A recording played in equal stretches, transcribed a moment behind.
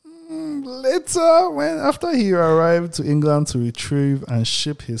Later, after he arrived to England to retrieve and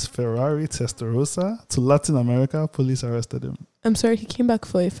ship his Ferrari Testarossa to Latin America, police arrested him. I'm sorry, he came back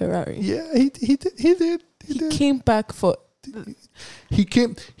for a Ferrari. Yeah, he did. He came back for...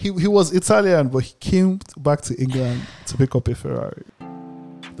 He was Italian, but he came back to England to pick up a Ferrari.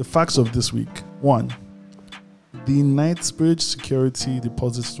 The facts of this week. 1. The Knightsbridge security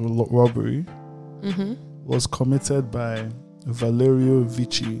deposit robbery was committed by Valerio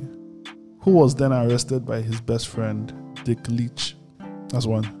Vici, who was then arrested by his best friend, Dick Leach. That's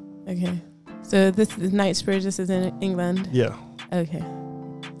 1. Okay. So this is Knightsbridge, this is in England? Yeah. Okay.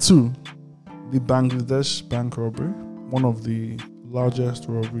 2. The Bangladesh bank robbery, one of the largest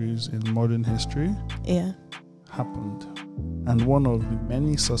robberies in modern history, happened. And one of the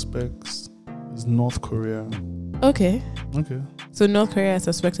many suspects is North Korea. Okay. So North Korea is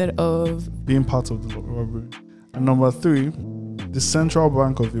suspected of being part of the robbery. And number 3, the Central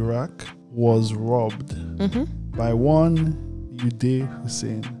Bank of Iraq was robbed by one Uday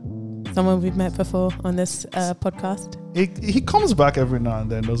Hussein. Someone we've met before on this podcast. He comes back every now and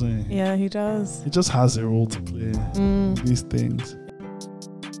then, doesn't he? Yeah, he does. He just has a role to play these things.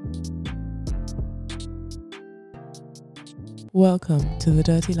 Welcome to the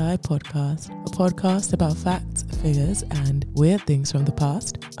Dirty Lie Podcast, a podcast about facts, figures, and weird things from the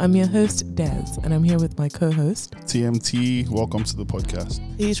past. I'm your host, Des, and I'm here with my co-host, TMT. Welcome to the podcast.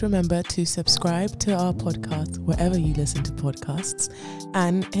 Please remember to subscribe to our podcast wherever you listen to podcasts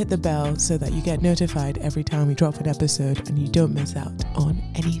and hit the bell so that you get notified every time we drop an episode and you don't miss out on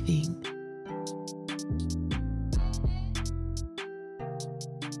anything.